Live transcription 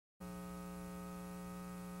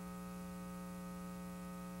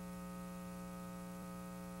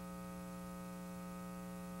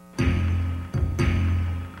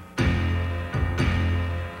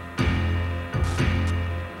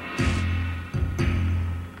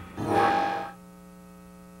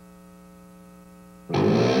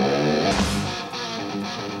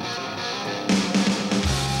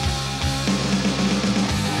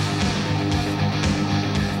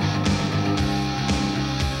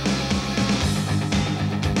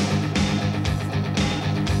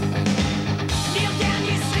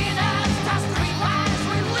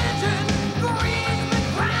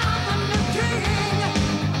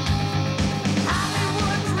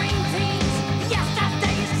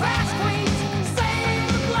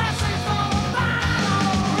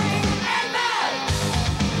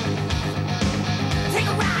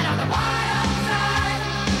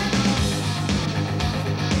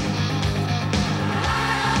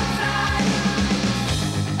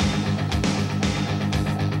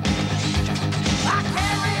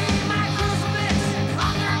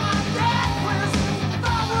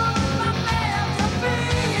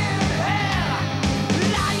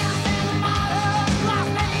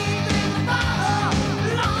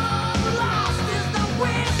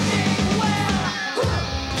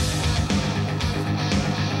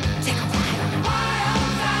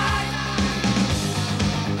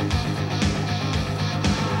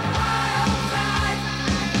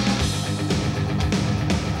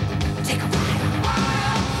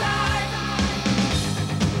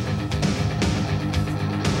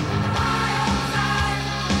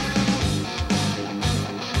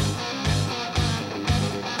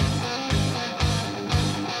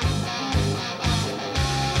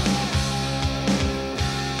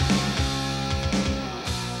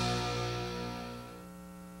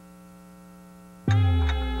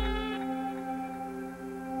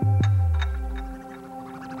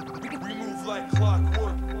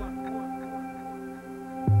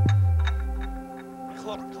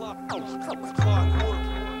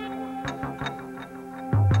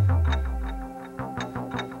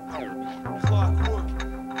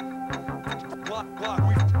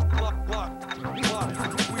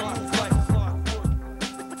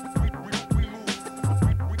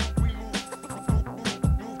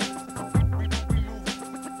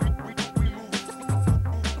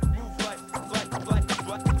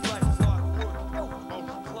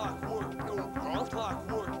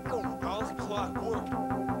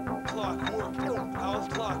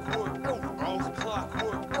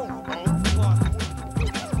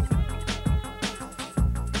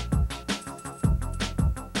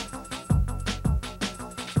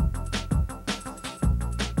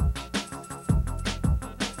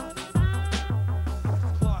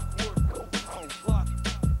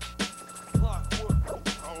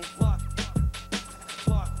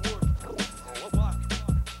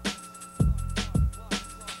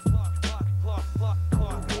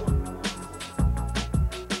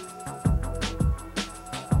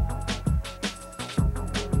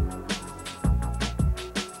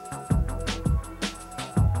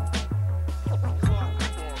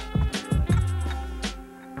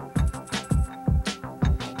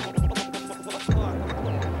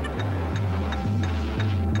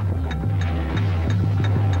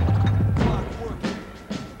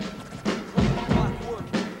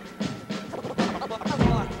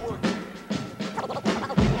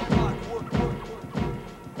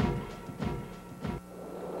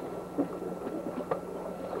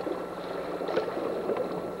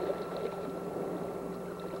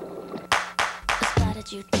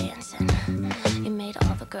had you dancing. You made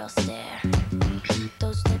all the girls stare.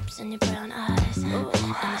 Those lips and your brown eyes, and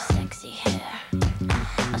the sexy hair.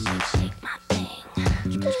 I'll shake, shake my thing.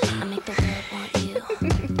 I make the world want you.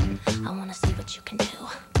 I wanna see what you can do.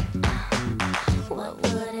 What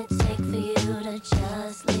would it take for you to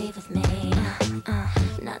just leave with me?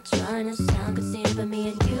 Not trying to sound conceited, but me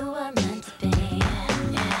and you are meant to be.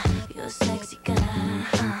 Yeah, you're a sexy girl.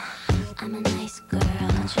 I'm a nice girl,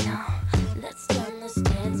 don't you know? Let's turn this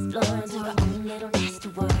dance floor into our own little nasty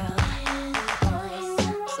world.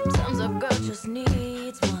 Sometimes a girl just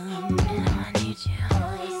needs one. You know I need you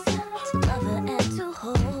to love her and to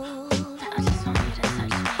hold. I just want you to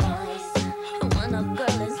touch me. And when a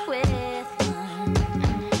girl is with one,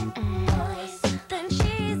 then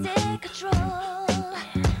she's in control.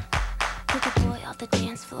 Pick a boy off the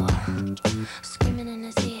dance floor, screaming in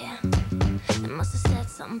his ear. It must have said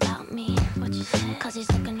something about me. What you said? 'Cause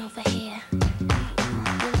he's looking over here.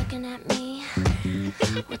 You're looking at me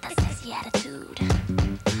with that sexy attitude.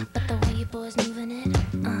 But the way you boys moving it,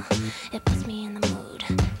 it puts me in the mood.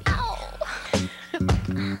 Ow!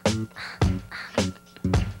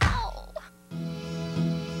 Ow!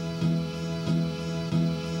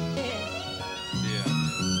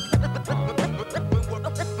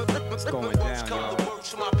 It's going down, y'all.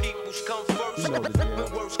 You know the deal.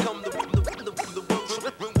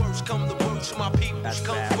 That's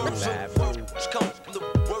bad,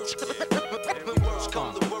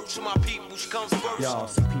 Yo,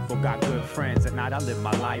 some people got good friends. At night I live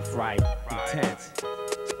my life right, intense.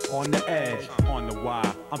 On the edge, on the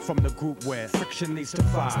wire. I'm from the group where friction needs to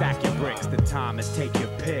fire. Stack your bricks, the time is take your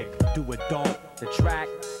pick. Do it, don't. The track,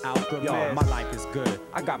 out good. Yo, my life is good.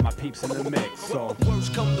 I got my peeps in the mix, so.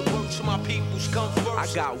 Worst come to worst, my peoples come first. I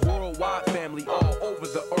got worldwide family all over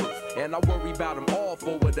the earth, and I worry about them all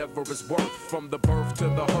for whatever it's worth. From the birth to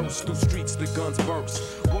the hearse, through streets the guns burst.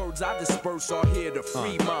 Words I disperse are here to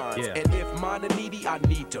free minds, yeah. And if mine are needy, I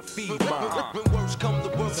need to feed mine. When worst come to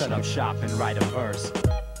worst, set up shop and write a verse.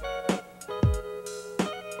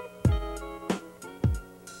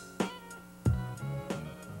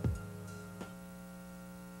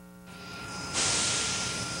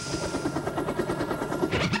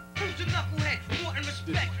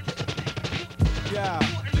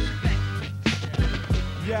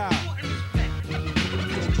 Yeah.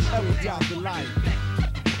 Ever doubt the light.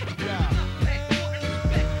 Yeah.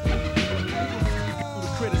 You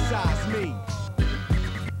criticize me.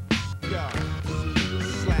 Yo.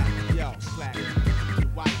 Slack. You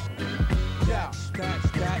white. Yeah.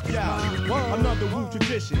 Yeah. Another Wu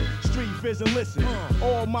tradition. Street vision, listen.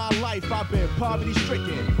 All my life I've been poverty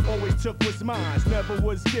stricken. Always took what's mine, never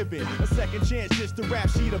was given a second chance just to rap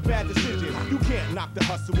sheet a bad decision. You can't knock the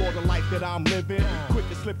hustle or the life that I'm living. Quick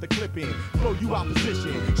to slip the clip in, throw you out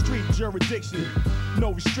position. Street jurisdiction,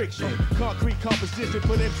 no restriction. Concrete composition,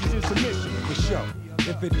 put MCs in submission. For sure.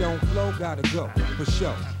 If it don't flow, gotta go. For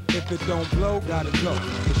sure. If it don't blow, gotta go.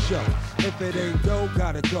 For sure. If it ain't dough,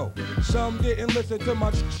 gotta go. Some didn't listen to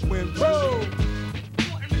my when whoa.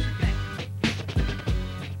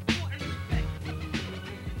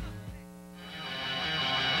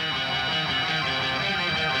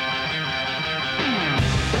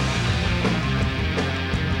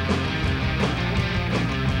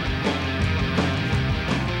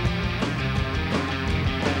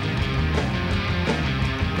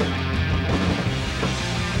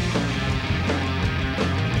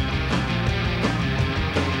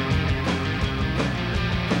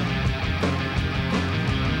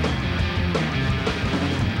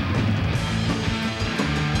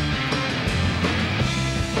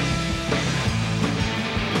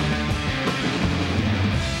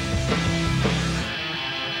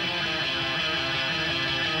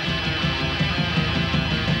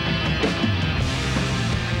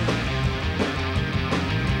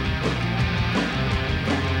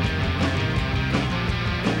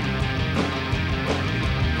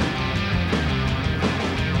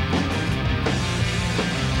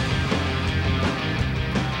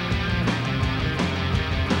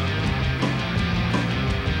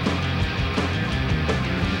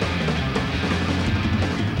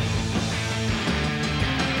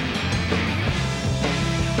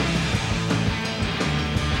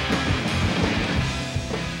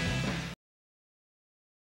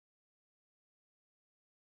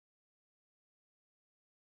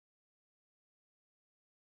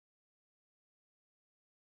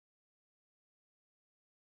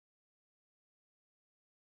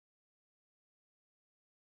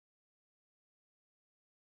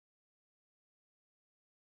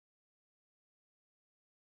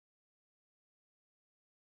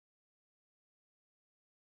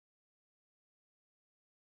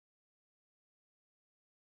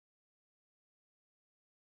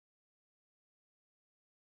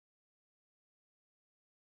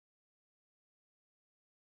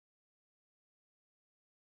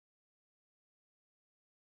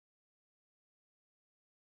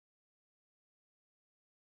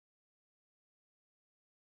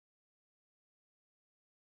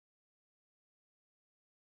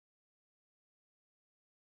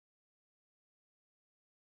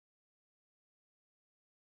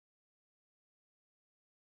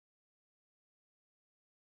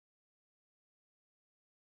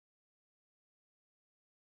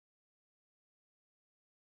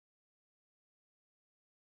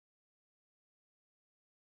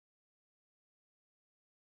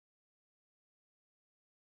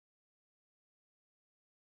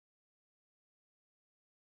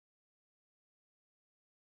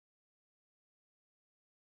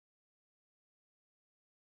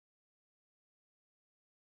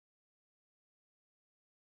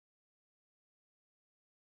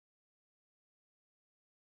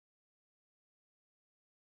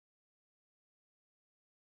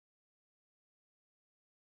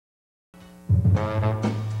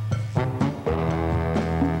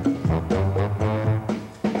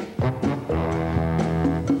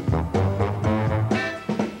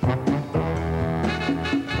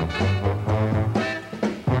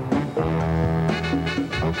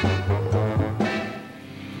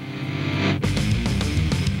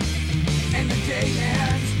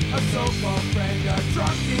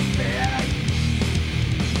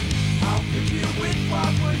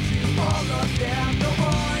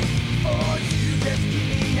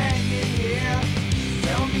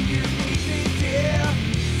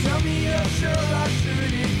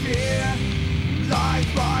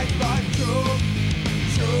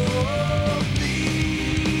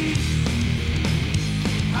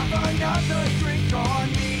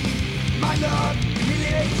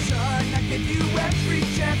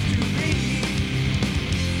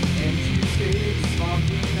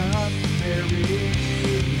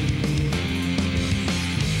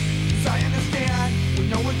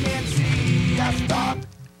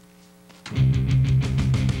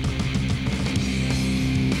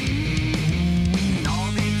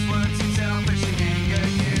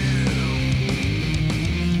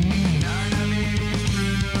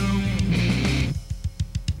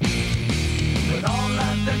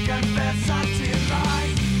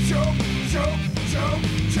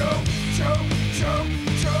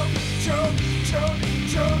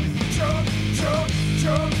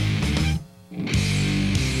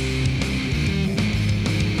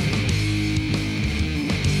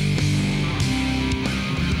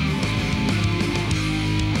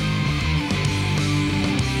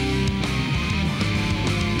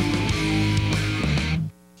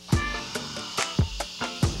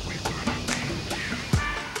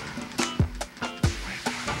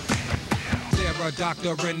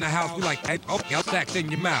 Doctor in the house, we like, hey, oh, stacks in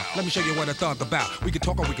your mouth. Let me show you what I thought about. We can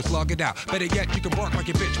talk or we can slug it out. Better yet, you can bark like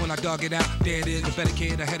a bitch when I dug it out. There it is, a better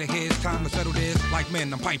kid ahead of his time to settle this. Like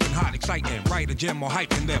men, I'm piping hot, exciting. Right a gym or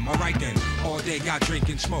hyping them, alright then. All day got drink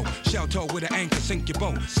and smoke. Shell toe with an anchor, sink your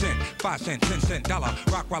boat. Cent, 5 cent, 10 cent, dollar.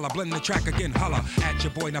 Rock while I blend the track again, holla. At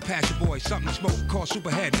your boy, now pass your boy. Something to smoke, call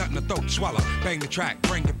superhead, nothing to throat, swallow. Bang the track,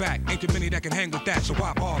 bring it back. Ain't too many that can hang with that, so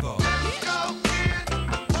why bother? Let's go.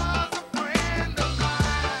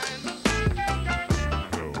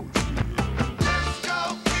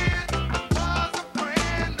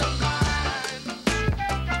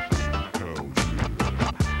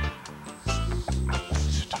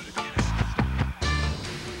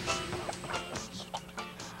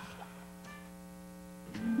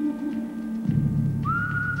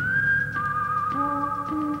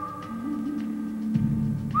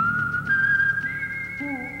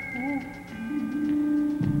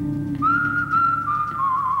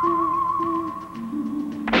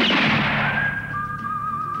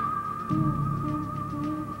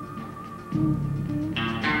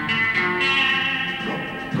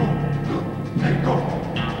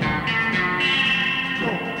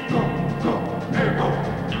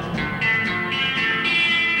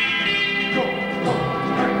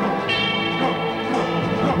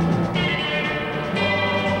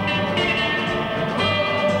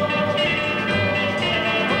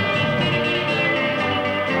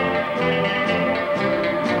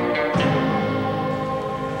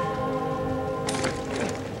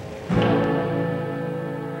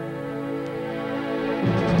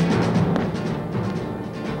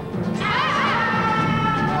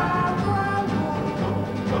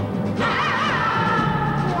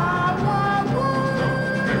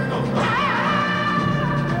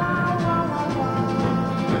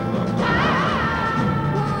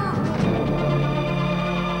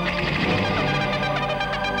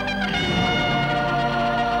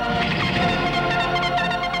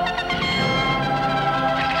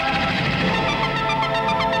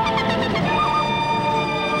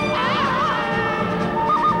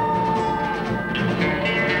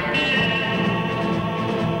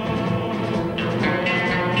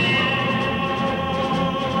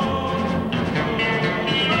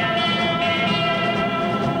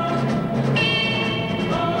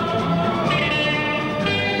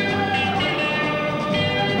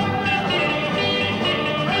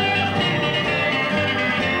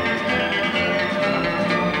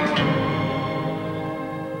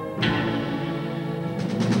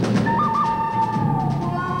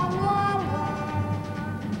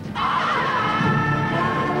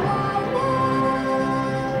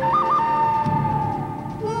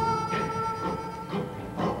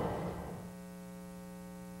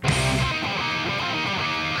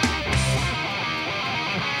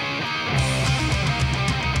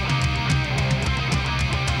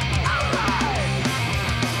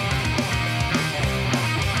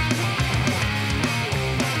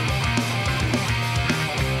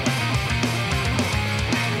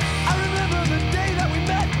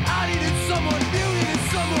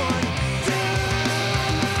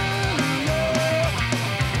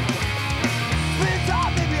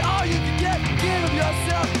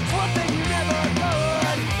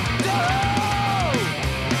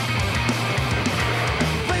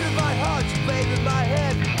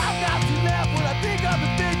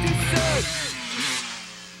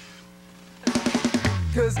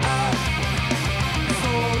 'Cause I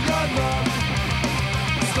stole your love,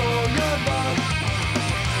 stole your love.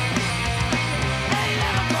 Ain't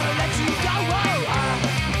never gonna let you go. Whoa. I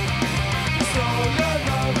stole your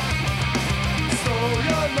love, stole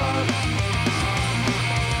your love.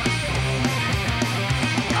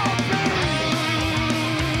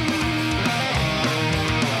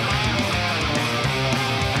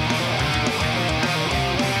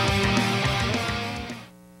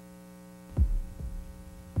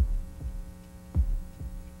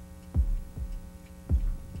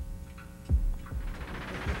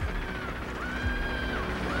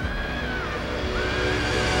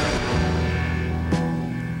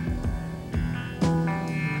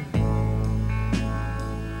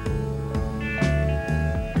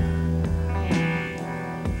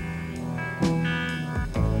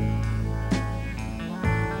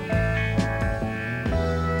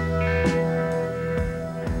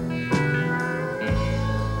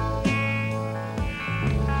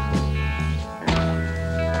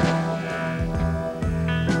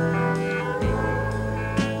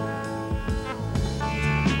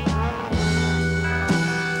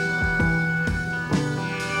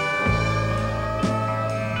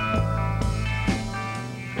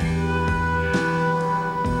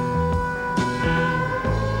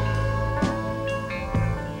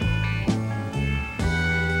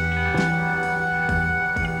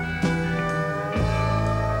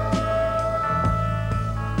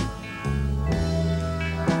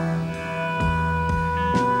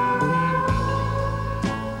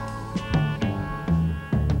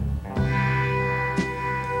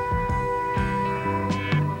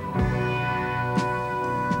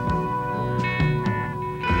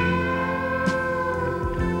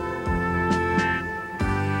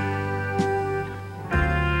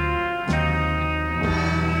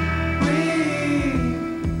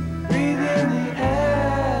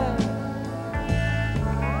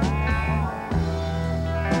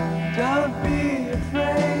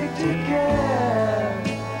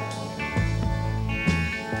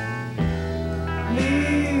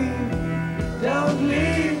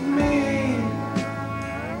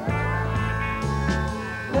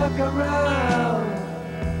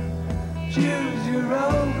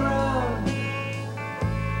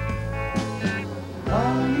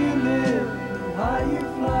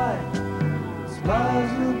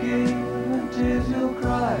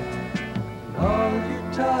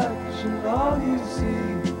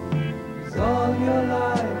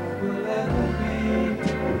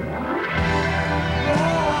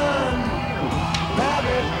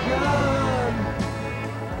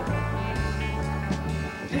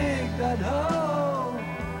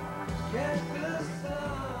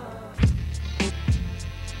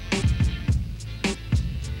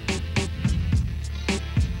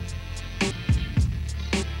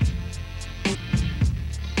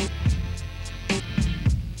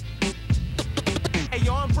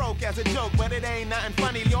 As a joke, but it ain't nothing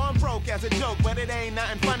funny. Yo, I'm broke as a joke, but it ain't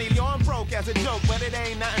nothing funny. Yo, I'm broke as a joke, but it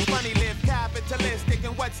ain't nothing funny. Live capitalistic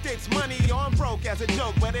and what sticks money. Yo, I'm broke as a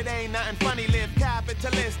joke, but it ain't nothing funny. Live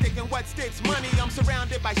capitalistic and what sticks money. I'm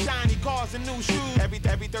surrounded by shiny cars and new shoes. Every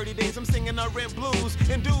 30 days I'm singing the rent blues.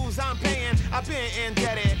 And dues I'm paying, I've been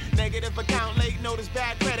indebted. Negative account, late notice,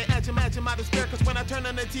 bad credit. Imagine my despair, cause when I turn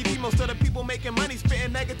on the TV, most of the people making money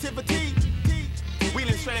spitting negativity. We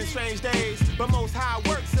live strange days, but most high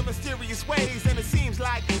works in mysterious ways. And it seems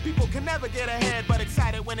like people can never get ahead, but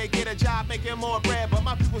excited when they get a job making more bread. But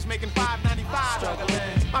my people's making $5.95,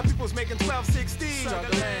 struggling. My people's making $12.60,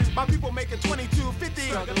 struggling. My people making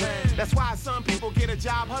 $22.50, struggling. That's why some people get a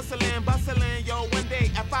job hustling, bustling. Yo, one day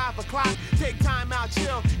at 5 o'clock, take time out,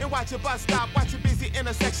 chill, and watch a bus stop, watch a busy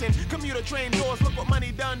intersection. Commuter train doors, look what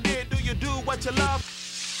money done did. Do you do what you love?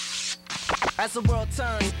 As the world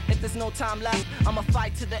turns, if there's no time left, I'ma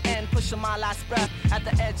fight to the end, pushing my last breath. At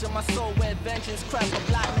the edge of my soul where vengeance crept, a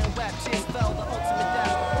black man wept, tears fell, the ultimate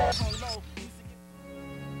death. Hung low.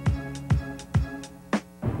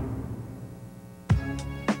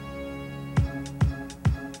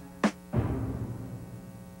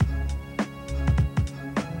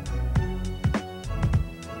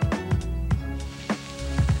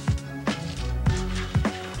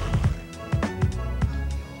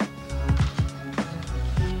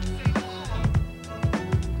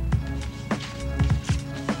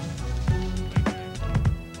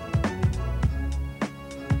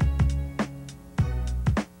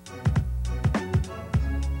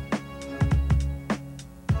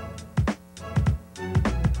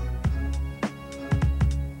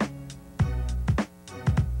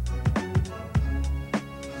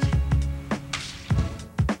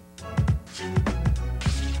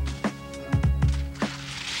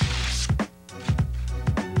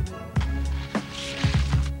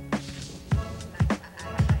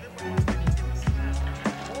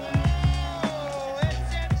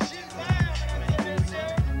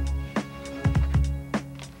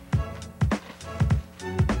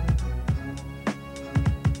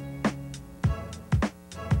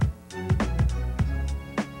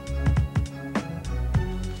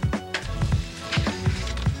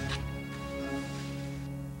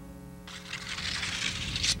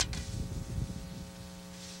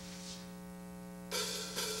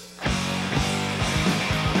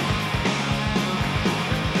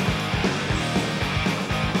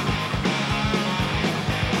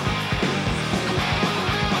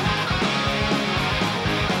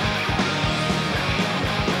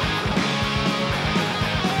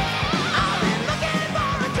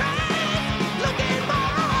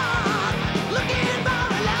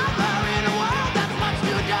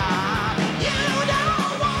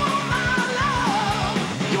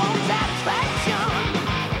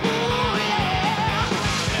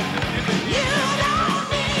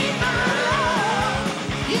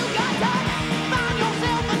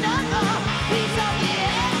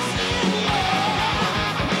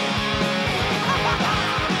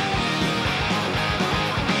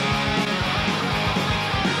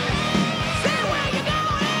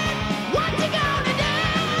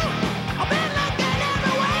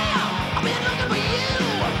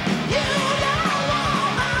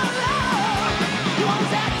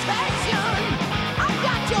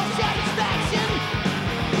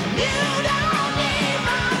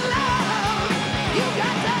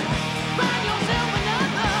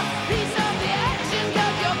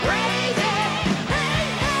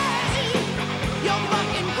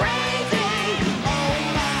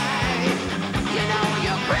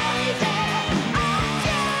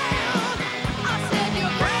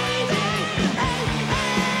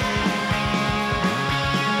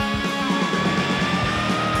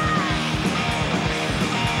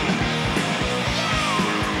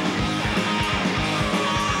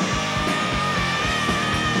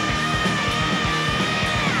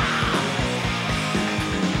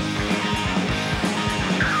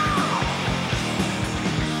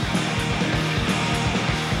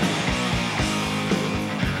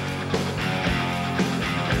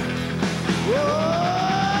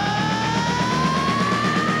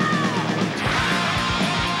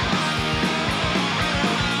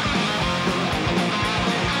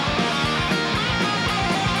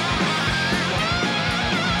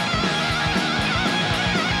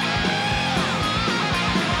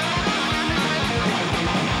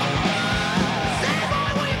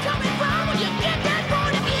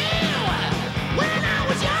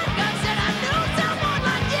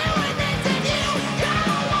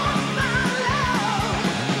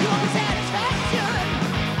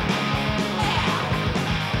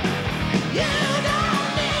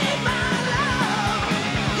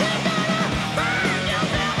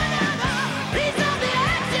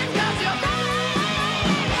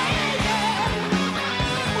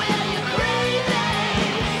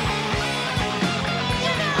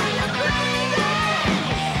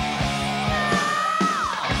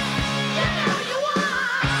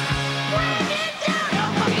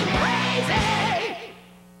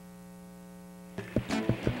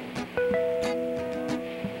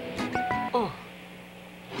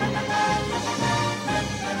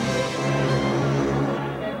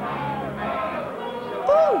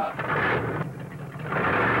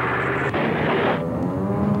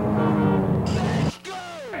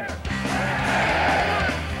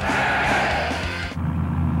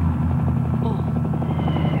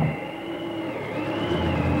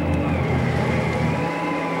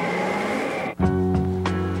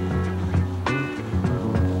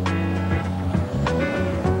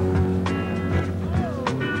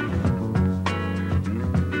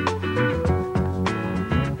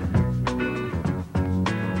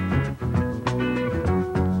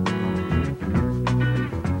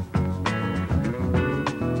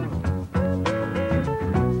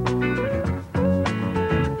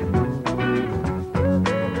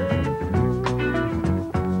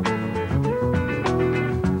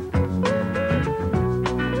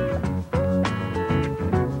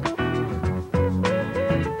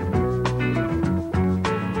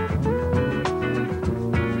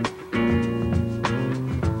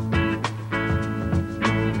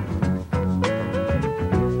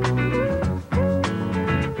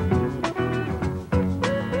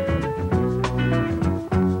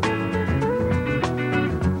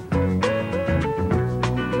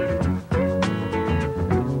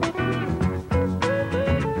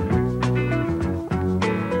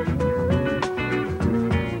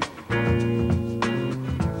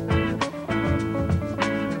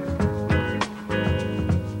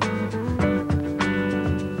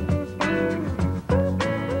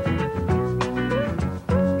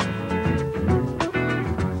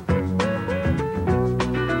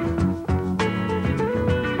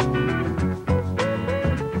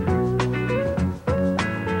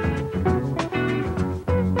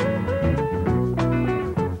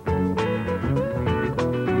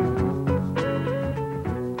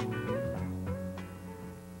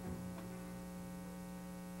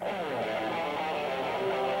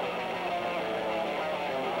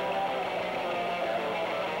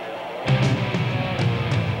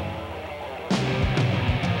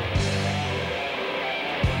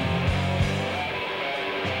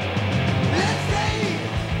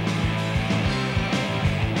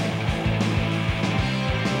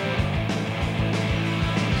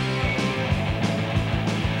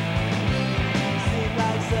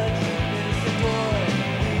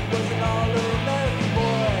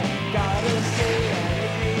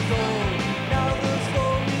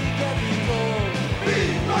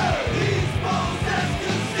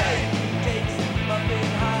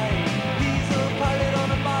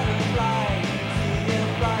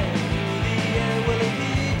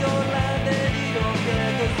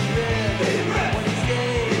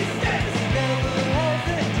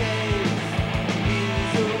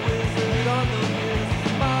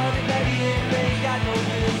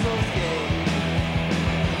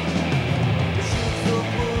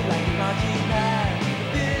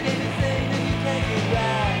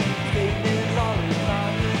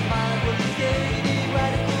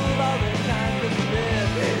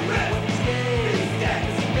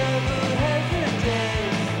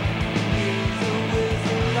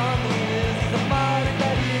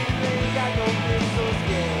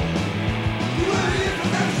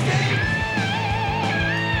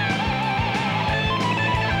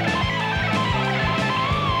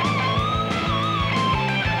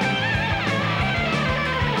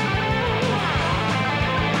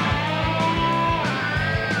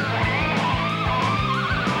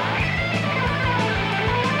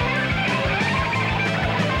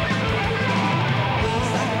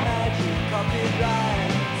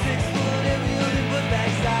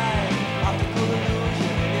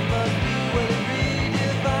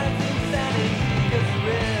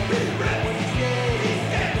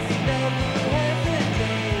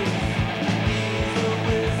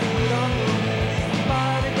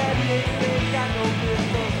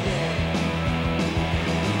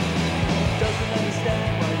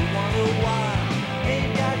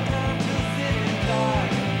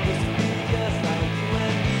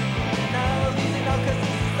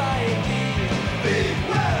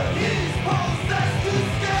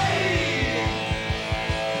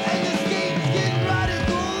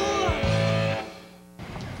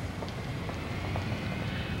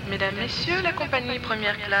 messieurs, la compagnie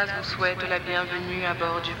première classe vous souhaite la bienvenue à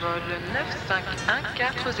bord du vol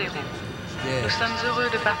 95140. Nous sommes heureux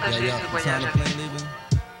de partager ce voyage avec vous.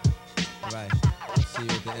 Right. See you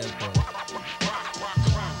at the airport.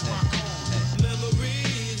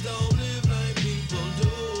 Memories don't live like people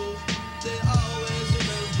do. They always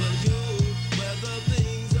remember you, whether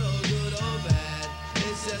things are good or bad.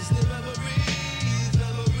 It's just the memories.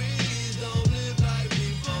 Memories don't live like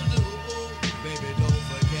people do. Baby, don't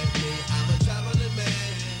forget me. I'm a traveling man,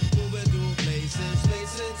 moving through places,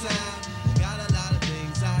 space and time. Got a lot of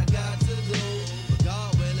things I got to do, but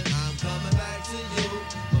God willing, I'm coming back to you.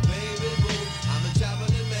 But baby boo, I'm a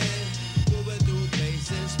traveling man, moving through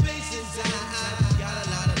places, space and time. Got a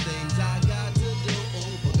lot of things I got to do,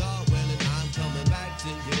 but God willing, I'm coming back to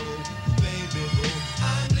you. Baby boo,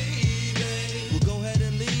 I'm leaving. Well, go ahead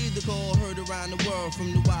and leave the call heard around the world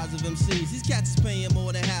from the wise of MCs. These cats is paying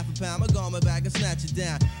more than half a pound. I'm going back and snatch it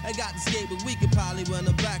down. I got the skate, but we could probably run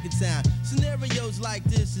them back in town. Scenarios like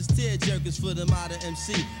this is tear jerkers for the modern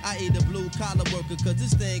MC. I ain't a blue collar worker, cause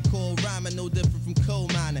this thing called rhyming no different from coal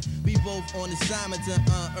mining. We both on assignment to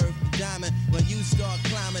unearth the diamond. When you start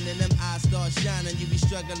climbing and them eyes start shining, you be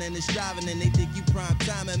struggling and striving and they think you prime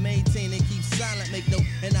time and maintain and keep silent. Make note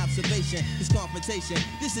and observation. It's confrontation.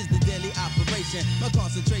 This is the daily operation. My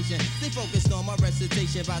concentration. Stay focused on my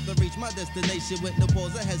recitation. About to reach my destination with no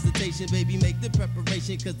pause or hesitation. Baby, make the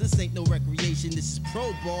preparation, cause this ain't no recreation. This is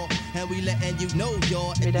pro ball. And we letting you know,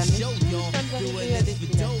 y'all. And the show, y'all. Doing this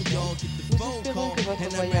for dough, y'all. Get the phone call.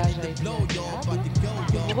 And I'm ready to blow, y'all. About to go,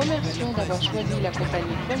 y'all. Nous vous remercions d'avoir choisi la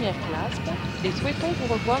compagnie première classe et souhaitons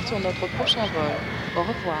vous revoir sur notre prochain vol. Au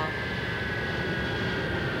revoir.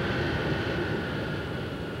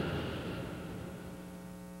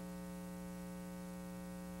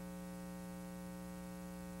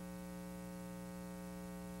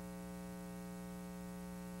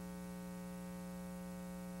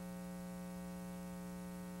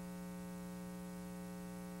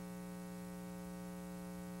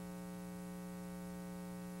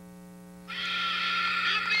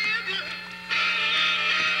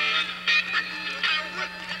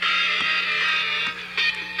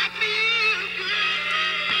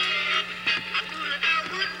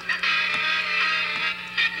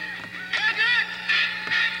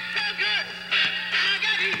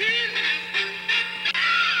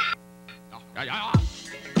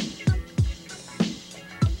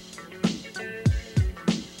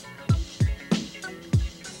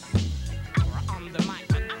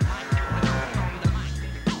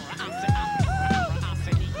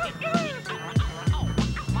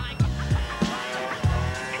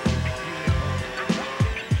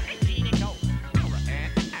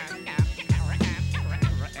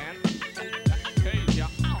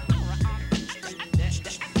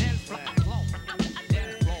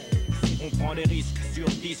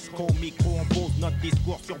 Disco, micro, on pose notre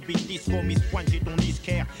discours sur beat disco. Miss Pointe, j'ai ton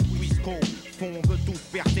disquaire, Quisco. Fond, on veut tous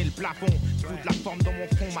percer le plafond. Fous de la forme dans mon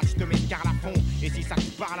front, match de mescar à fond. Et si ça te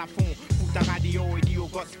parle à fond, fous ta radio et dis au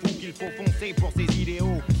gosse fou qu'il faut foncer pour ses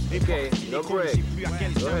idéaux. Et pour je sais plus à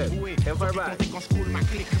quel seul vouer. Quand je coule ma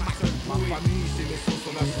clique, ma seule bouée. Ma famille, c'est mes sauces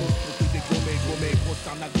en afro. Pour tout dégommer, gommer, grosse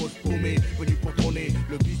arme à gauche paumée. Venu pour trôner,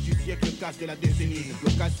 le bis du siècle, le casse de la décennie. Le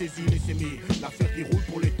casse saisi, les sémis. L'affaire qui roule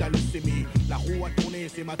pour l'état, le sémi. La roue a tourné,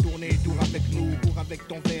 c'est ma tournée. Tour avec nous, cours avec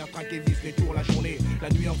ton verre. Traque et vis les tours la journée. La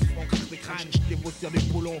nuit en fond, crache des crânes. Des bosseurs, des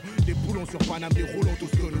poulons sur Paname, des roulons, tout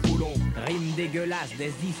ce que nous voulons. Rime dégueulasse,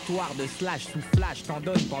 des histoires de slash sous flash. T'en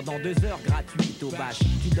donnes pendant 2 heures gratuites au bâche.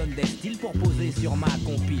 Tu donnes des styles pour poser sur ma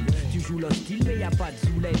compile. Tu joues l'hostile mais y a pas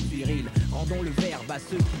de zoulette viril. Rendons le verbe à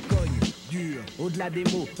ceux qui cognent dur. Au-delà des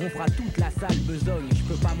mots, on fera toute la salle besogne. Je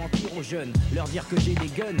peux pas mentir aux jeunes, leur dire que j'ai des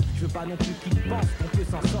guns. Je veux pas non plus qu'ils pensent qu'on peut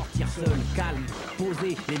s'en sortir seul. Calme,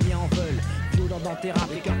 posé, les miens en veulent. Violent dans tes rap,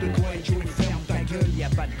 écarte-toi et Joe, ferme ta gueule. Y a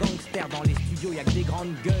pas de gangster dans les studios, y a que des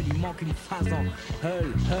grandes gueules. Il manque une phrase en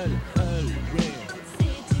hull, hull, hull. Yeah.